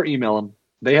anything except for email them.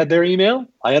 They had their email,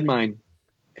 I had mine,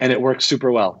 and it worked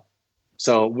super well.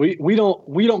 So we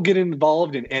don't get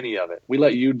involved in any of it. We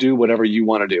let you do whatever you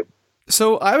want to do.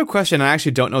 So I have a question. I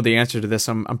actually don't know the answer to this.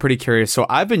 I'm pretty curious. So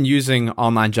I've been using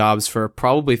online jobs for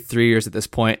probably 3 years at this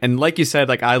point. And like you said,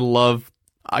 like I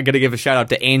got to give a shout out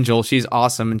to Angel. She's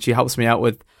awesome. And she helps me out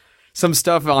with some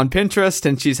stuff on Pinterest.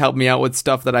 And she's helped me out with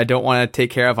stuff that I don't want to take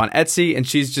care of on Etsy. And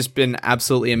she's just been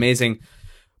absolutely amazing.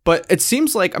 But it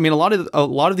seems like, I mean, a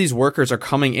lot of these workers are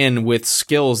coming in with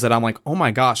skills that I'm like, oh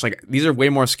my gosh, like these are way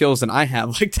more skills than I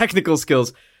have, like technical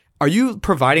skills. Are you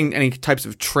providing any types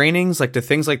of trainings, like do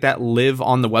things like that live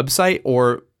on the website?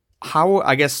 Or how,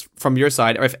 I guess, from your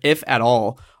side, or if at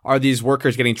all, are these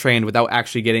workers getting trained without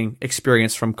actually getting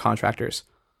experience from contractors?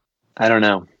 I don't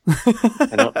know.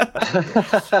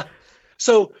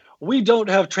 So we don't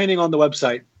have training on the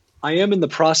website. I am in the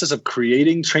process of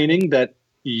creating training that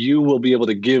you will be able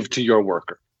to give to your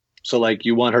worker. So like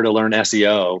you want her to learn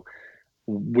SEO,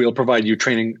 we'll provide you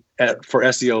training for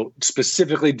SEO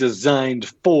specifically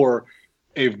designed for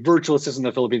a virtual assistant in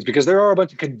the Philippines, because there are a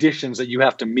bunch of conditions that you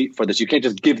have to meet for this. You can't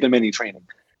just give them any training.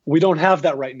 We don't have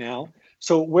that right now.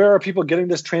 So where are people getting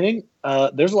this training?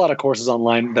 There's a lot of courses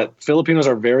online that Filipinos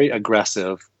are very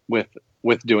aggressive with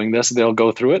doing this. They'll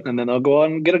go through it and then they'll go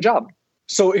on and get a job.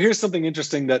 So here's something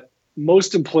interesting that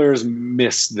most employers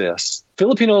miss this.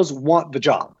 Filipinos want the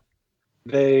job.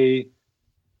 They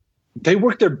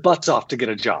work their butts off to get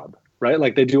a job, right?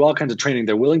 Like they do all kinds of training.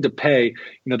 They're willing to pay,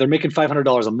 they're making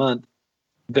 $500 a month.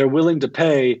 They're willing to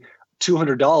pay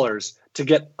 $200 to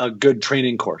get a good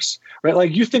training course, right?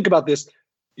 Like you think about this,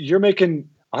 you're making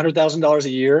 $100,000 a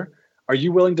year. Are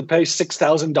you willing to pay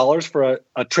 $6,000 for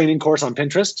a training course on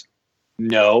Pinterest?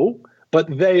 No,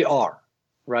 but they are,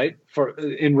 right?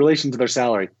 In relation to their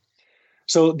salary.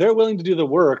 So they're willing to do the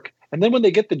work. And then when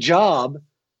they get the job,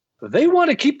 they want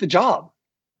to keep the job.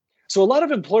 So a lot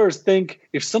of employers think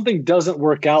if something doesn't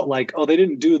work out, like, oh, they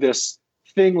didn't do this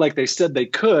thing like they said they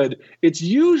could, it's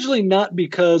usually not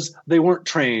because they weren't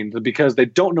trained, because they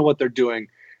don't know what they're doing,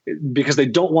 because they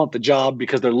don't want the job,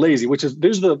 because they're lazy,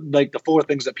 these are the four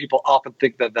things that people often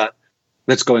think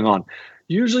that's going on.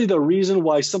 Usually the reason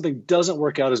why something doesn't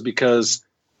work out is because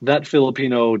that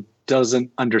Filipino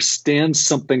doesn't understand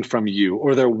something from you,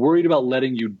 or they're worried about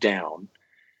letting you down.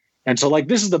 And so like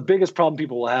this is the biggest problem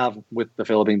people will have with the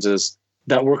Philippines is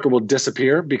that worker will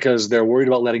disappear because they're worried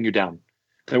about letting you down.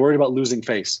 They're worried about losing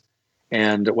face.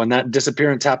 And when that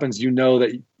disappearance happens, you know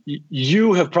that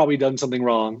you have probably done something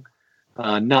wrong,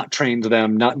 not trained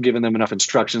them, not given them enough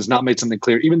instructions, not made something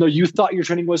clear. Even though you thought your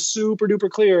training was super duper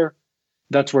clear,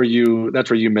 that's where you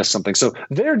missed something. So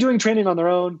they're doing training on their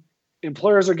own.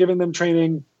 Employers are giving them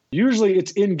training. Usually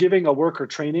it's in giving a worker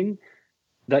training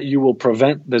that you will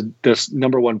prevent this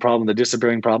number one problem, the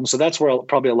disappearing problem. So that's where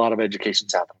probably a lot of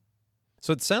education's happening.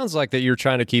 So it sounds like that you're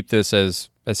trying to keep this as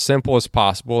simple as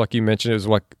possible. Like you mentioned, it was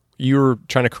like you were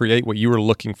trying to create what you were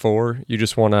looking for. You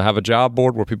just want to have a job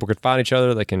board where people could find each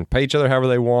other. They can pay each other however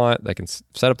they want. They can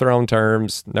set up their own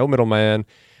terms, no middleman.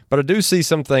 But I do see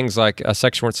some things like a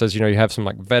section where it says, you have some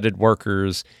like vetted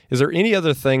workers. Is there any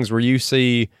other things where you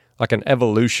see like an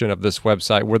evolution of this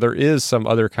website where there is some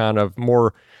other kind of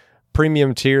more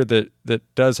premium tier that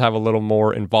does have a little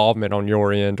more involvement on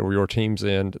your end or your team's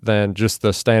end than just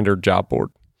the standard job board?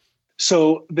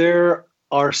 So there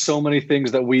are so many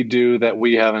things that we do that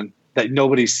that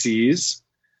nobody sees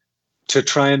to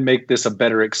try and make this a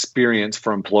better experience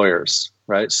for employers,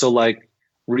 right? So like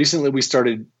recently we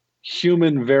started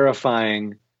human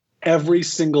verifying every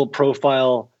single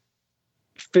profile,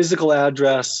 physical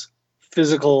address,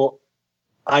 physical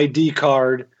ID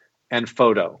card, and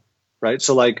photo, right?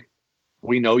 So like,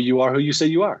 we know you are who you say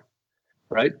you are,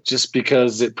 right? Just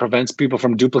because it prevents people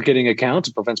from duplicating accounts,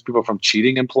 it prevents people from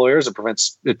cheating employers, it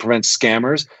prevents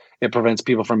scammers, it prevents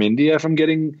people from India from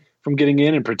getting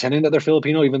in and pretending that they're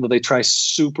Filipino, even though they try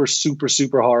super, super,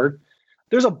 super hard.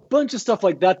 there's a bunch of stuff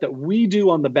like that we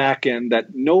do on the back end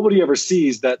that nobody ever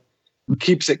sees that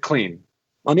keeps it clean.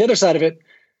 On the other side of it,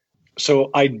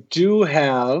 so I do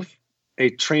have a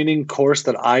training course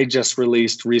that I just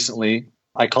released recently.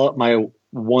 I call it my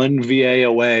One VA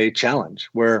Away challenge,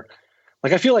 where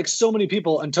like I feel like so many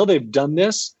people, until they've done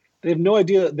this, they have no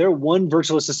idea they're one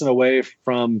virtual assistant away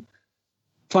from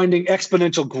finding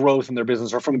exponential growth in their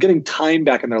business or from getting time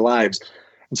back in their lives.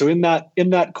 And so in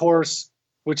that course,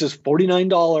 which is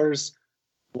 $49,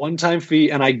 one-time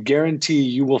fee, and I guarantee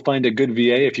you will find a good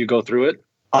VA if you go through it,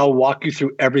 I'll walk you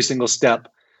through every single step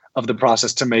of the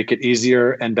process to make it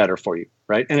easier and better for you,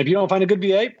 right? And if you don't find a good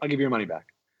VA, I'll give you your money back.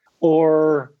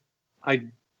 Or I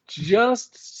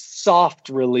just soft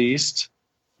released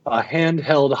a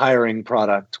handheld hiring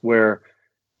product where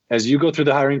as you go through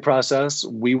the hiring process,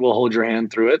 we will hold your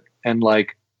hand through it and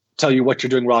like tell you what you're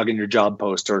doing wrong in your job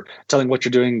post or telling what you're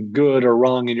doing good or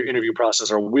wrong in your interview process.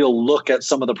 Or we'll look at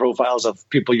some of the profiles of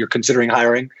people you're considering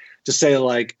hiring to say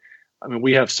like, I mean,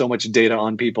 we have so much data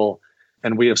on people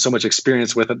and we have so much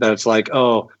experience with it that it's like,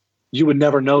 oh, you would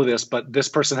never know this, but this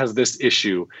person has this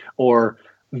issue. Or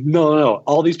no,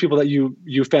 all these people that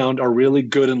you found are really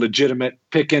good and legitimate.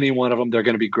 Pick any one of them. They're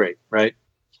going to be great, right?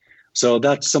 So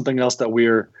that's something else that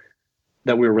we're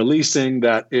releasing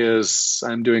that is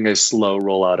I'm doing a slow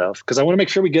rollout of because I want to make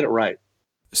sure we get it right.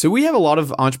 So we have a lot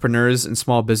of entrepreneurs and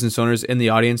small business owners in the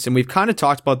audience, and we've kind of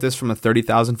talked about this from a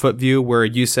 30,000 foot view where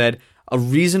you said a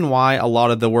reason why a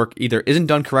lot of the work either isn't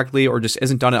done correctly or just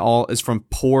isn't done at all is from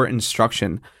poor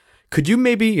instruction. Could you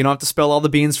maybe, you don't have to spill all the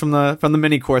beans from the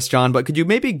mini course, John, but could you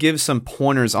maybe give some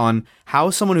pointers on how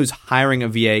someone who's hiring a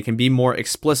VA can be more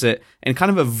explicit and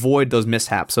kind of avoid those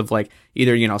mishaps of like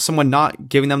either, you know, someone not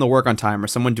giving them the work on time or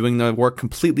someone doing the work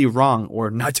completely wrong or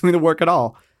not doing the work at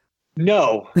all?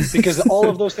 No, because all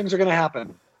of those things are going to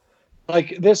happen.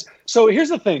 Like this. So here's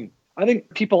the thing. I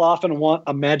think people often want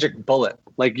a magic bullet.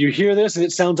 Like you hear this and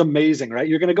it sounds amazing, right?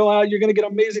 You're going to go out, you're going to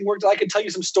get amazing work. I can tell you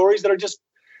some stories that are just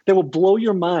that will blow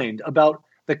your mind about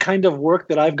the kind of work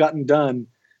that I've gotten done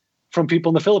from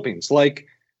people in the Philippines. Like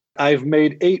I've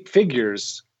made 8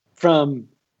 figures from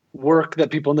work that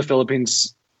people in the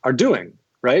Philippines are doing,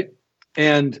 right?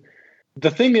 And the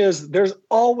thing is, there's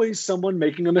always someone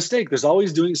making a mistake. There's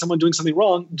always someone doing something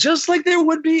wrong, just like there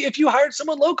would be if you hired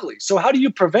someone locally. So how do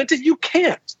you prevent it? You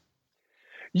can't.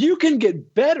 You can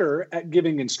get better at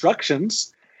giving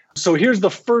instructions. So here's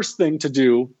the first thing to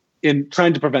do in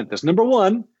trying to prevent this. Number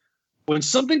one, when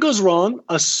something goes wrong,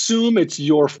 assume it's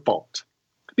your fault.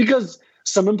 Because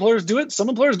some employers do it, some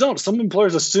employers don't. Some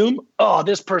employers assume, oh,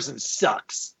 this person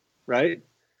sucks, right?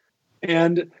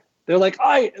 And they're like,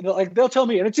 they'll tell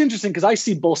me, and it's interesting because I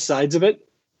see both sides of it.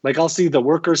 Like I'll see the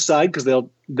workers' side because they'll,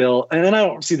 and I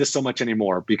don't see this so much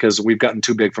anymore because we've gotten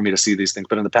too big for me to see these things.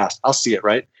 But in the past, I'll see it,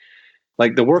 right?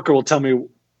 Like the worker will tell me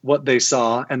what they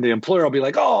saw, and the employer will be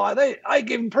like, oh, I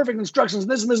gave them perfect instructions,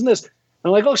 this and this and this. And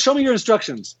I'm like, oh, show me your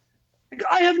instructions.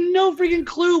 I have no freaking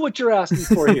clue what you're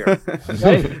asking for here.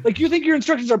 Right? Like you think your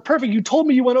instructions are perfect. You told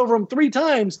me you went over them 3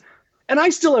 times, and I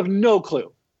still have no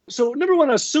clue. So number one,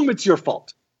 assume it's your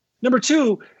fault. Number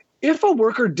two, if a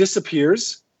worker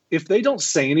disappears, if they don't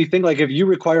say anything, like if you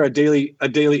require a daily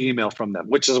email from them,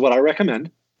 which is what I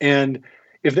recommend, and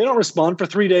if they don't respond for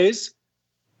 3 days,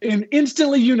 and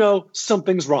instantly you know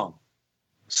something's wrong.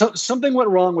 So something went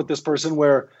wrong with this person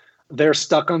where they're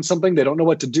stuck on something. They don't know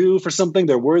what to do for something.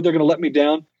 They're worried they're going to let me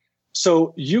down.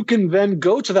 So you can then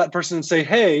go to that person and say,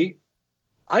 hey,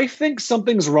 I think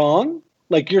something's wrong.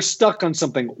 Like you're stuck on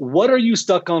something. What are you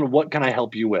stuck on? What can I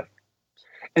help you with?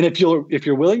 And if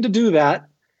you're willing to do that,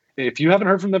 if you haven't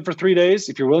heard from them for 3 days,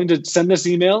 if you're willing to send this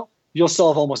email, you'll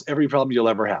solve almost every problem you'll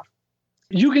ever have.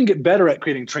 You can get better at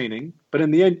creating training, but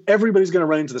in the end, everybody's going to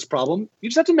run into this problem. You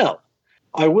just have to know.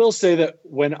 I will say that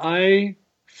when I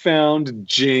found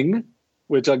Jing,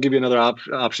 which I'll give you another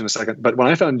option in a second, but when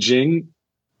I found Jing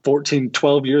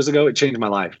 12 years ago, it changed my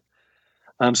life.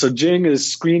 So Jing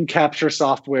is screen capture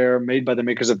software made by the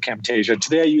makers of Camtasia.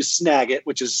 Today I use Snagit,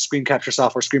 which is screen capture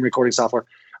software, screen recording software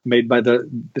made by the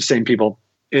same people.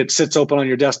 It sits open on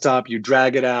your desktop, you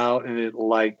drag it out, and it'll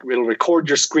record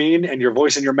your screen and your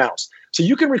voice and your mouse. So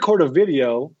you can record a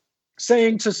video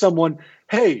saying to someone,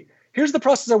 hey, here's the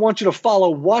process I want you to follow.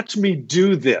 Watch me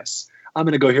do this. I'm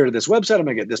going to go here to this website. I'm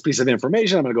going to get this piece of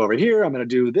information. I'm going to go over here. I'm going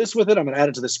to do this with it. I'm going to add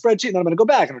it to the spreadsheet. And then I'm going to go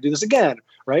back and I'm going to do this again,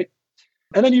 right?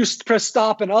 And then you press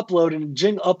stop and upload, and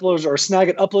Jing uploads or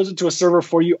Snagit uploads it to a server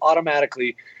for you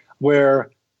automatically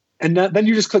then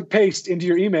you just click paste into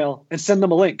your email and send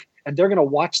them a link. And they're going to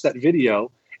watch that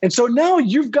video. And so now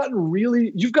you've gotten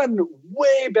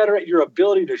way better at your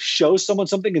ability to show someone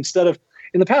something instead of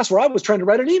in the past where I was trying to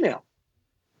write an email.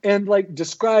 and like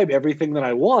describe everything that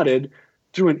I wanted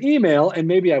through an email, and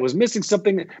maybe I was missing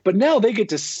something, but now they get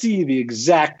to see the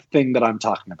exact thing that I'm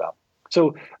talking about.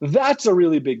 So that's a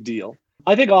really big deal.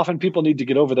 I think often people need to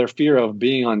get over their fear of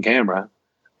being on camera.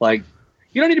 Like,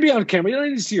 you don't need to be on camera. You don't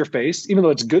need to see your face, even though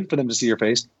it's good for them to see your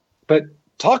face, but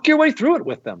talk your way through it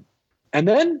with them. And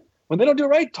then when they don't do it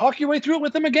right, talk your way through it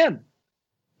with them again.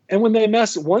 And when they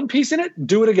mess one piece in it,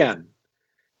 do it again.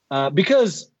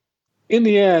 Because in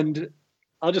the end,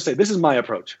 I'll just say, this is my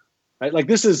approach, right? Like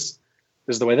this is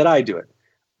the way that I do it.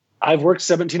 I've worked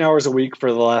 17 hours a week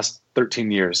for the last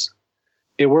 13 years.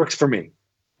 It works for me.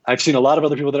 I've seen a lot of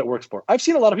other people that it works for. I've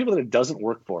seen a lot of people that it doesn't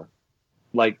work for.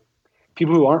 Like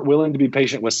people who aren't willing to be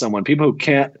patient with someone, people who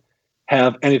can't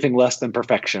have anything less than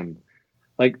perfection.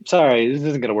 Like, sorry, this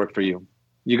isn't going to work for you.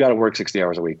 You got to work 60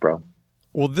 hours a week, bro.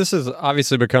 Well, this has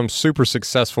obviously become super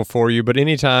successful for you, but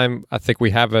anytime I think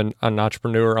we have an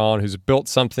entrepreneur on who's built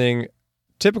something,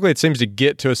 typically it seems to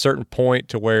get to a certain point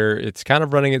to where it's kind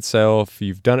of running itself.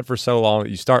 You've done it for so long that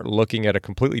you start looking at a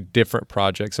completely different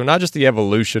project. So not just the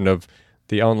evolution of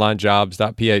the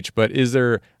onlinejobs.ph, but is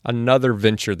there another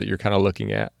venture that you're kind of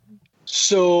looking at?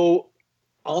 So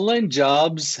online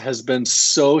jobs has been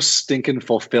so stinking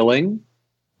fulfilling.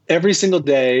 Every single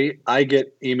day, I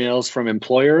get emails from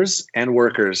employers and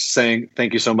workers saying,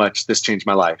 thank you so much. This changed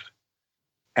my life.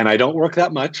 And I don't work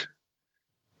that much.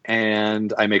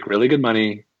 And I make really good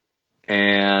money.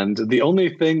 And the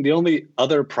only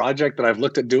other project that I've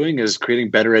looked at doing is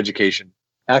creating better education.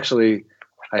 Actually,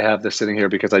 I have this sitting here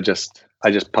because I just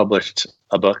published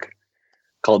a book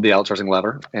called The Outsourcing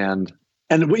Lever. And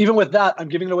even with that, I'm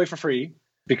giving it away for free.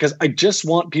 Because I just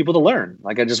want people to learn.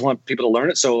 Like, I just want people to learn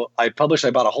it. So I bought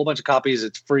a whole bunch of copies.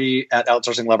 It's free at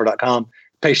outsourcinglever.com.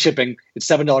 Pay shipping. It's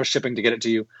 $7 shipping to get it to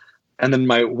you. And then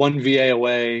my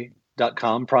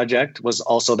onevaaway.com project was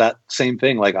also that same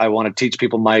thing. Like, I want to teach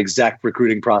people my exact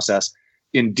recruiting process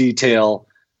in detail,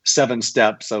 7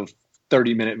 steps of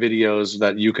 30-minute videos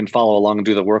that you can follow along and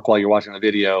do the work while you're watching the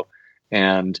video.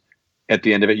 And at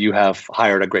the end of it, you have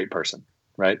hired a great person,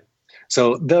 right?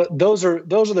 So those are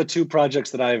the 2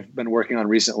 projects that I've been working on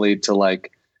recently to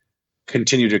like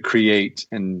continue to create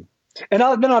and then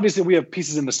obviously we have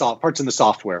pieces in the parts in the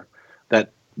software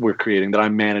that we're creating that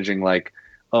I'm managing, like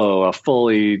a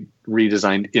fully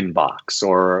redesigned inbox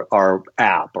or our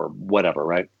app or whatever,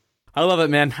 right? I love it,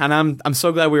 man. And I'm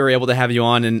so glad we were able to have you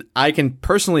on. And I can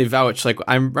personally vouch, like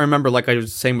I remember, like I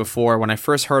was saying before, when I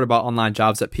first heard about online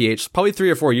jobs at PH, probably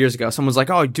 3 or 4 years ago, someone's like,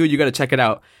 oh, dude, you got to check it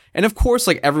out. And of course,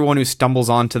 like everyone who stumbles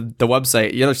onto the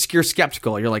website, you're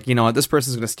skeptical. You're like, you know what, this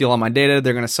person's going to steal all my data.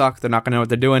 They're going to suck. They're not going to know what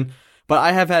they're doing. But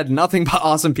I have had nothing but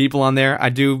awesome people on there. I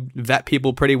do vet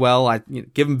people pretty well. I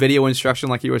give them video instruction,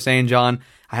 like you were saying, John.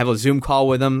 I have a Zoom call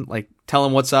with them, like tell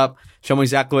them what's up, show them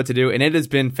exactly what to do. And it has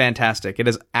been fantastic. It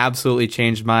has absolutely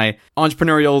changed my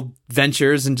entrepreneurial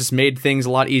ventures and just made things a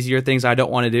lot easier, things I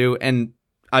don't want to do. And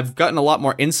I've gotten a lot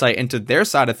more insight into their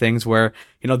side of things where,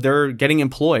 you know, they're getting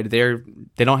employed. They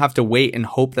don't have to wait and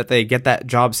hope that they get that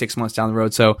job 6 months down the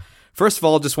road. So first of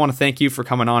all, just want to thank you for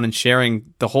coming on and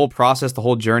sharing the whole process, the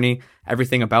whole journey,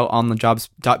 everything about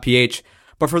onlinejobs.ph.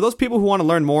 But for those people who want to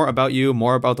learn more about you,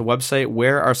 more about the website,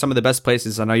 where are some of the best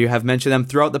places? I know you have mentioned them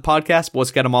throughout the podcast, but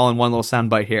let's get them all in one little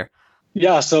soundbite here.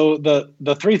 Yeah. So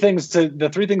the three things to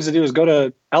do is go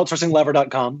to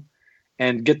outsourcinglever.com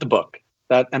and get the book.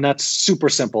 That's super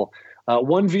simple.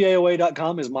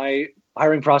 Onevaoa.com is my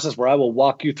hiring process where I will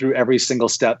walk you through every single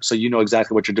step so you know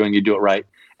exactly what you're doing, you do it right.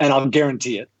 And I'll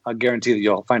guarantee it. I'll guarantee that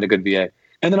you'll find a good VA.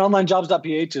 And then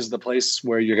onlinejobs.ph is the place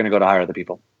where you're going to go to hire the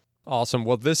people. Awesome.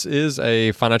 Well, this is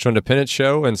a financial independence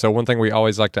show. And so one thing we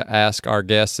always like to ask our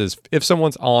guests is if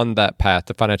someone's on that path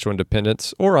to financial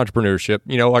independence or entrepreneurship,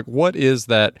 you know, like what is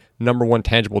that number one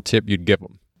tangible tip you'd give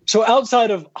them? So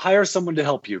outside of hire someone to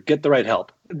help you, get the right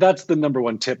help. That's the number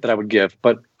one tip that I would give.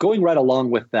 But going right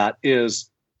along with that is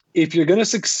if you're going to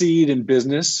succeed in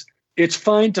business, it's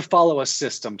fine to follow a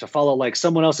system, to follow like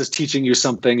someone else is teaching you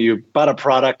something. You bought a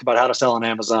product about how to sell on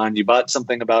Amazon. You bought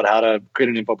something about how to create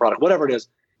an info product, whatever it is.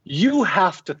 You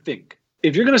have to think.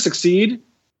 If you're going to succeed,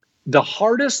 the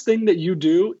hardest thing that you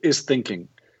do is thinking.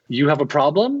 You have a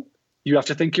problem. You have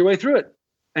to think your way through it.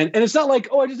 And it's not like,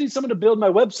 oh, I just need someone to build my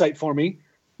website for me.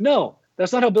 No,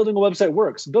 that's not how building a website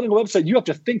works. Building a website, you have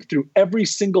to think through every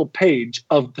single page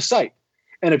of the site.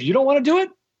 And if you don't want to do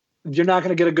it, you're not going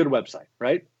to get a good website,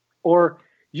 right? Or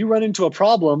you run into a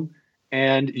problem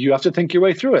and you have to think your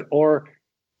way through it. Or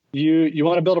you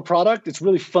want to build a product. It's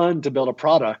really fun to build a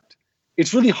product.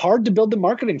 It's really hard to build the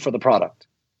marketing for the product.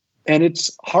 And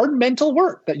it's hard mental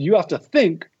work that you have to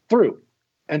think through.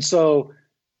 And so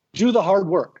do the hard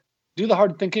work, do the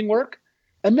hard thinking work,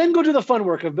 and then go do the fun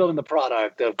work of building the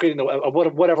product, of creating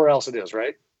whatever else it is,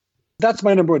 right? That's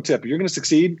my number one tip. If you're going to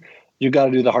succeed, you got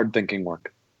to do the hard thinking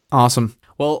work. Awesome.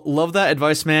 Well, love that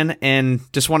advice, man. And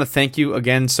just want to thank you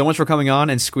again so much for coming on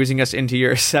and squeezing us into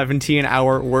your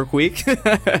 17-hour work week.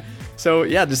 So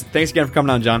yeah, just thanks again for coming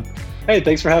on, John. Hey,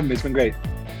 thanks for having me. It's been great.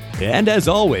 And as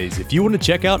always, if you want to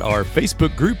check out our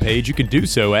Facebook group page, you can do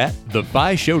so at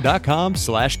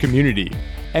thefishow.com/community.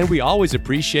 And we always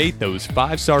appreciate those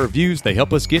 5-star reviews. They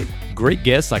help us get great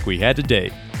guests like we had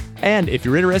today. And if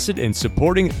you're interested in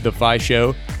supporting The Fi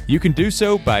Show, you can do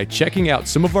so by checking out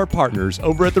some of our partners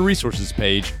over at the resources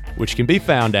page, which can be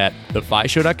found at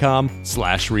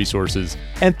thefishow.com/resources.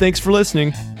 And thanks for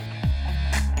listening.